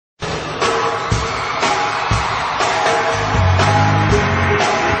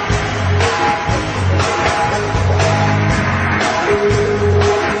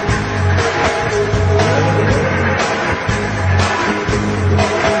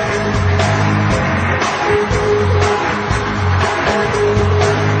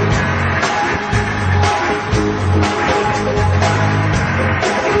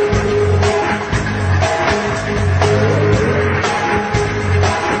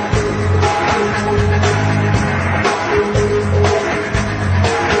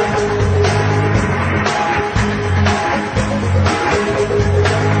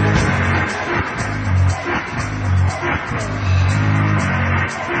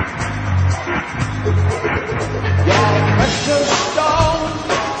You're a precious stone.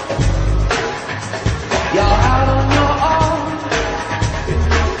 You're out on your own.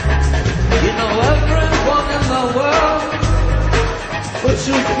 You know everyone in the world, but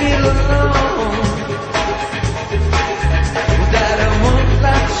you feel alone. Daddy won't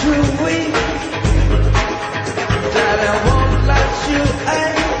let you weep. Daddy won't let you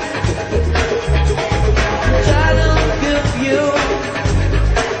ache. Daddy'll give you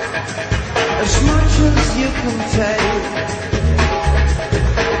as much as you can take.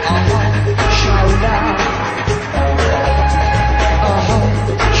 Shala.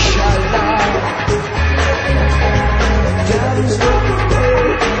 Shala. Daddy's gonna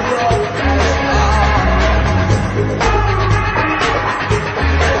take your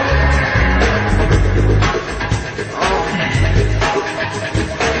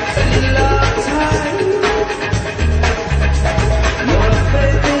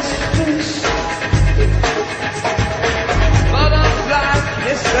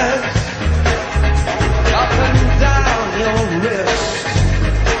best up and down your wrist.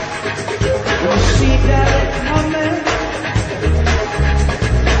 You see Daddy coming,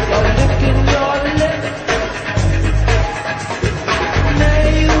 you're licking your lip,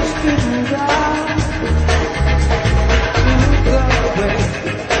 nails getting down to the way.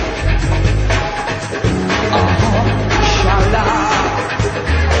 Shala,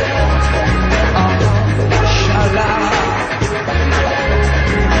 shala.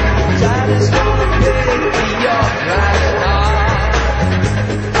 Daddy's gonna pay for your price now.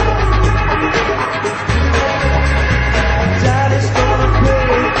 Daddy's gonna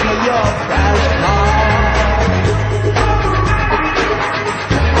pay for your price now.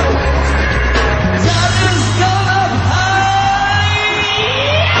 Daddy's gonna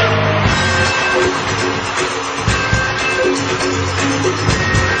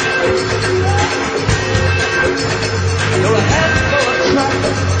You're a head full of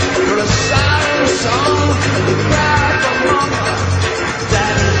traffic. You're a siren song, and you cry for mama.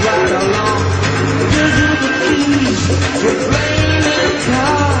 Daddy's right along. Gives you the keys to plane and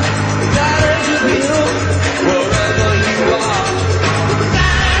car. Daddy's with you wherever you are.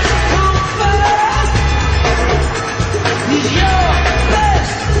 Daddy's comfort. He's your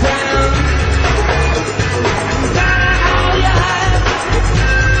best friend. Daddy, all you have.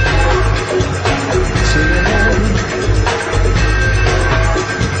 Singing.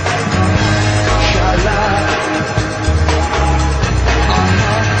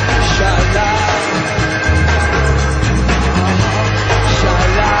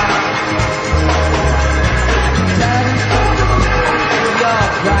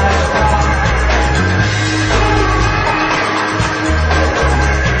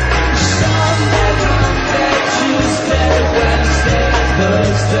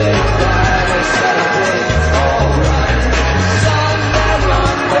 Thursday, Friday, Saturday, alright. Sunday,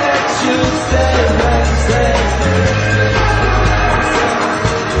 Monday, Tuesday, Wednesday, Thursday.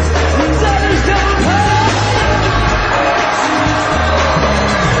 Daddy's gonna pay.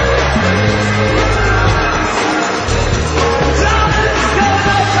 Daddy's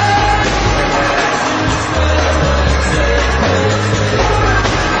gonna pay.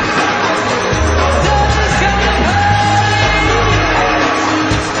 Daddy's gonna pay.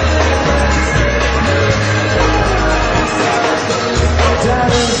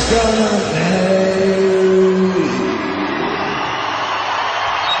 Daddy's gonna pay.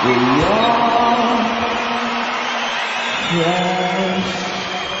 We all crash.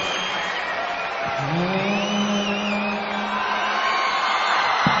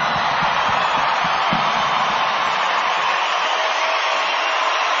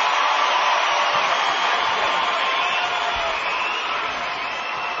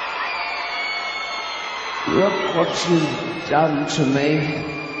 Look what you've done to me.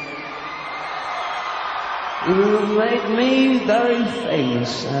 You've made me very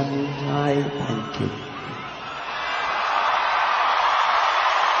famous, and I thank you.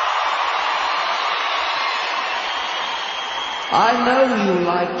 I know you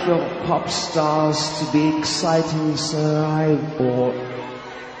like your pop stars to be exciting, so I bought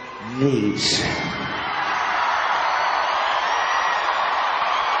these.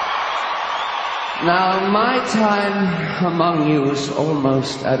 Now, my time among you is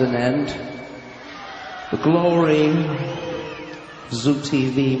almost at an end. The glory of Zoo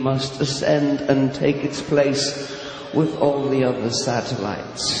TV must ascend and take its place with all the other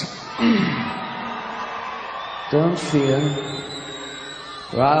satellites. Don't fear,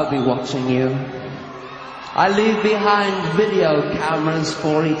 for I'll be watching you. I leave behind video cameras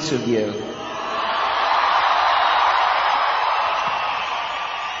for each of you.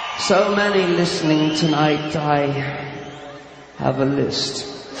 So many listening tonight, I have a list.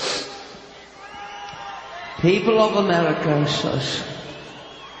 People of America, shush.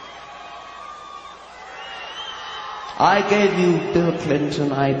 I gave you Bill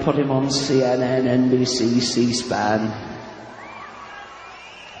Clinton, I put him on CNN, NBC, C-SPAN.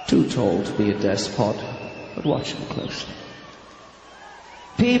 Too tall to be a despot, but watch him closely.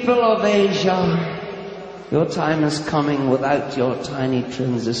 People of Asia, your time is coming. Without your tiny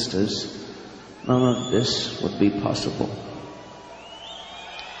transistors, none of this would be possible.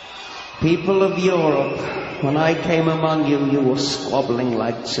 People of Europe, when I came among you, you were squabbling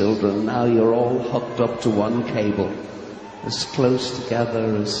like children. Now you're all hooked up to one cable, as close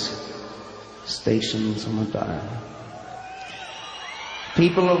together as stations on a dial.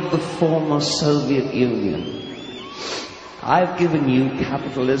 People of the former Soviet Union, I've given you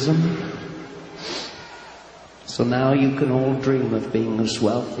capitalism, so now you can all dream of being as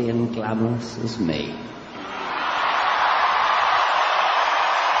wealthy and glamorous as me.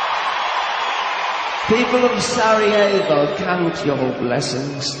 People of Sarajevo, count your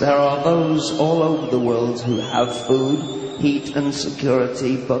blessings. There are those all over the world who have food, heat and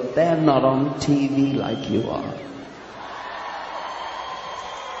security, but they're not on TV like you are.